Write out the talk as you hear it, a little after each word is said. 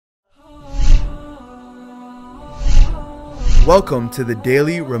Welcome to the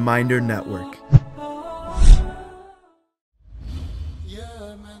Daily Reminder Network.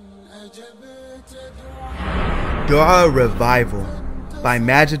 Dua Revival by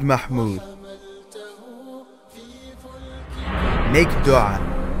Majed Mahmoud. Make dua,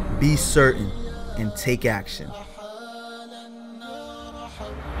 be certain, and take action.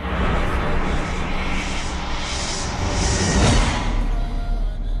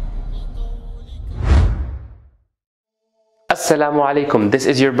 Assalamu alaikum, this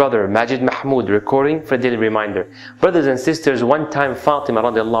is your brother Majed Mahmoud recording for Daily Reminder. Brothers and sisters, one time Fatima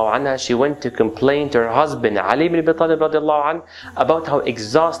radiallahu anha, she went to complain to her husband Ali ibn Abi Talib radiallahu anhu about how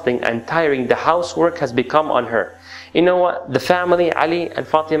exhausting and tiring the housework has become on her. You know what? The family, Ali and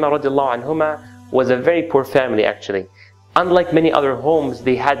Fatima radiallahu anhuma, was a very poor family actually. Unlike many other homes,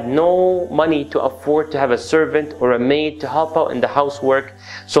 they had no money to afford to have a servant or a maid to help out in the housework.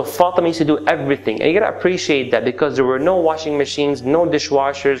 So Fatima used to do everything. And you gotta appreciate that because there were no washing machines, no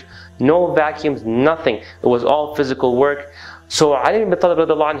dishwashers, no vacuums, nothing. It was all physical work. So Ali ibn Abi Talib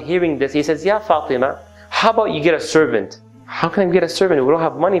radiallahu anhu, hearing this, he says, "Ya Fatima, how about you get a servant?" "How can I get a servant? We don't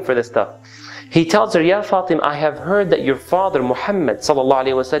have money for this stuff." He tells her, "Ya Fatima, I have heard that your father Muhammad sallallahu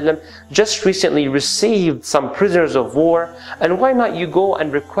alaihi wasallam just recently received some prisoners of war, and why not you go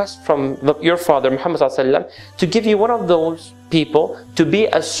and request from your father Muhammad sallallahu alaihi wasallam to give you one of those people to be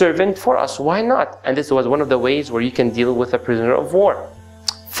a servant for us? Why not?" And this was one of the ways where you can deal with a prisoner of war.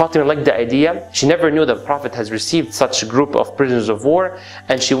 Fatima liked the idea. She never knew the Prophet has received such a group of prisoners of war,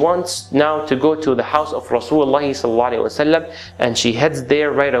 and she wants now to go to the house of Rasulullah sallallahu alaihi wasallam, and she heads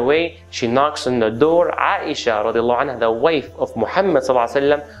there right away. She knocks on the door. Aisha radiallahu anha, the wife of Muhammad sallallahu alaihi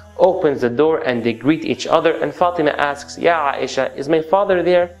wasallam, opens the door and they greet each other, and Fatima asks, "Ya Aisha, is my father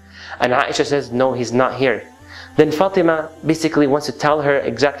there?" And Aisha says, "No, he's not here." Then Fatima basically wants to tell her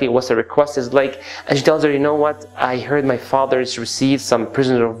exactly what the request is like, and she tells her, "You know what, I heard my father has received some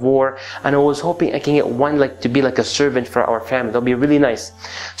prisoner of war, and I was hoping I can get one to be like a servant for our family. That'll be really nice."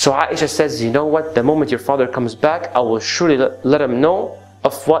 So Aisha says, "You know what, the moment your father comes back, I will surely let him know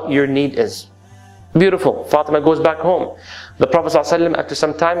of what your need is." Beautiful. Fatima goes back home. The Prophet ﷺ, after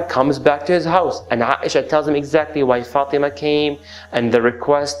some time, comes back to his house, and Aisha tells him exactly why Fatima came and the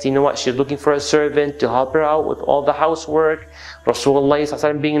request. You know what, she's looking for a servant to help her out with all the housework. Rasulullah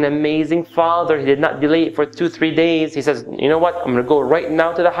ﷺ, being an amazing father, he did not delay it for 2-3 days. He says, "You know what, I'm going to go right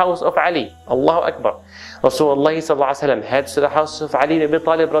now to the house of Ali." Allahu Akbar. Rasulullah ﷺ heads to the house of Ali ibn Abi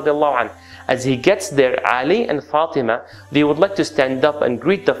Talib radiallahu anhu. As he gets there, Ali and Fatima, they would like to stand up and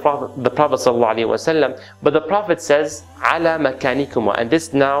greet the Prophet ﷺ, but the Prophet says, "Ala makanikuma," and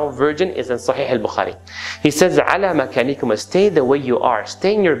this now version is in Sahih al-Bukhari. He says, "Ala makanikuma," stay the way you are,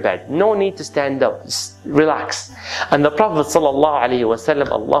 stay in your bed, no need to stand up, just relax. And the Prophet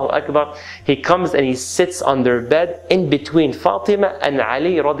ﷺ, Allahu Akbar, he comes and he sits on their bed in between Fatima and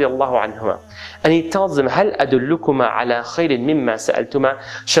Ali radiallahu anhuma. And he tells them, "Hal adullukuma ala khairin mimma sa'altuma?"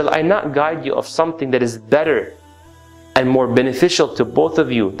 Shall I not guide you of something that is better and more beneficial to both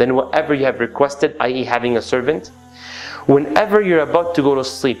of you than whatever you have requested, i.e. having a servant? Whenever you're about to go to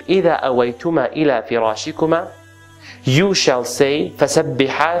sleep, إِذَا أَوَيْتُمَا إِلَى فِرَاشِكُمَا, you shall say,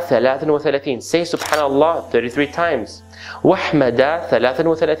 فَسَبِّحَا 33, say Subhanallah 33 times. وَحْمَدَا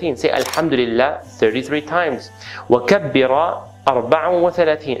 33, say Alhamdulillah 33 times. وَكَبِّرَا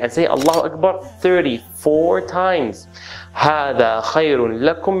 34, and say Allahu Akbar 34 times. هَذَا خَيْرٌ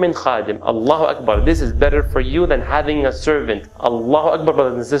لَكُمْ مِنْ خَادِمٍ. Allahu Akbar, this is better for you than having a servant. Allahu Akbar,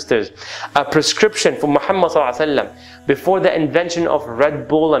 brothers and sisters. A prescription from Muhammad sallallahu alaihi wasallam before the invention of Red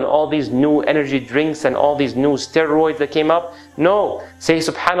Bull and all these new energy drinks and all these new steroids that came up. No, say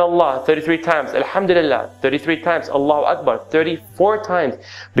Subhanallah 33 times, Alhamdulillah 33 times, Allahu Akbar 34 times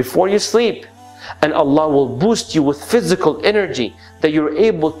before you sleep. And Allah will boost you with physical energy that you're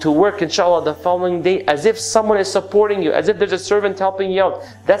able to work inshallah the following day as if someone is supporting you, as if there's a servant helping you out.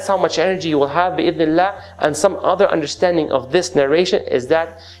 That's how much energy you will have bi'idhnillah. And some other understanding of this narration is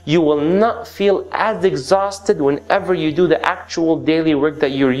that you will not feel as exhausted whenever you do the actual daily work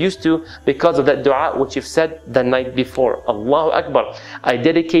that you're used to because of that dua which you've said the night before. Allahu Akbar. I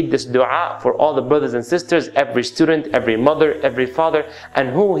dedicate this dua for all the brothers and sisters, every student, every mother, every father, and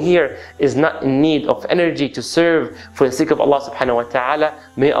who here is not in need of energy to serve for the sake of Allah subhanahu wa ta'ala.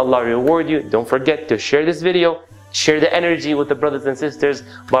 May Allah reward you. Don't forget to share this video, share the energy with the brothers and sisters.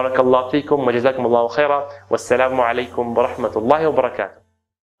 Barakallahu feekum wa jazakumullahu khaira. Wassalamu alaikum wa rahmatullahi wa barakatuh.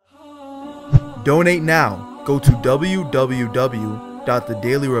 Donate now. Go to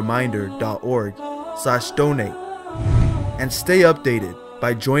www.thedailyreminder.org/donate and stay updated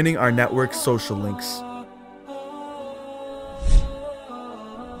by joining our network's social links.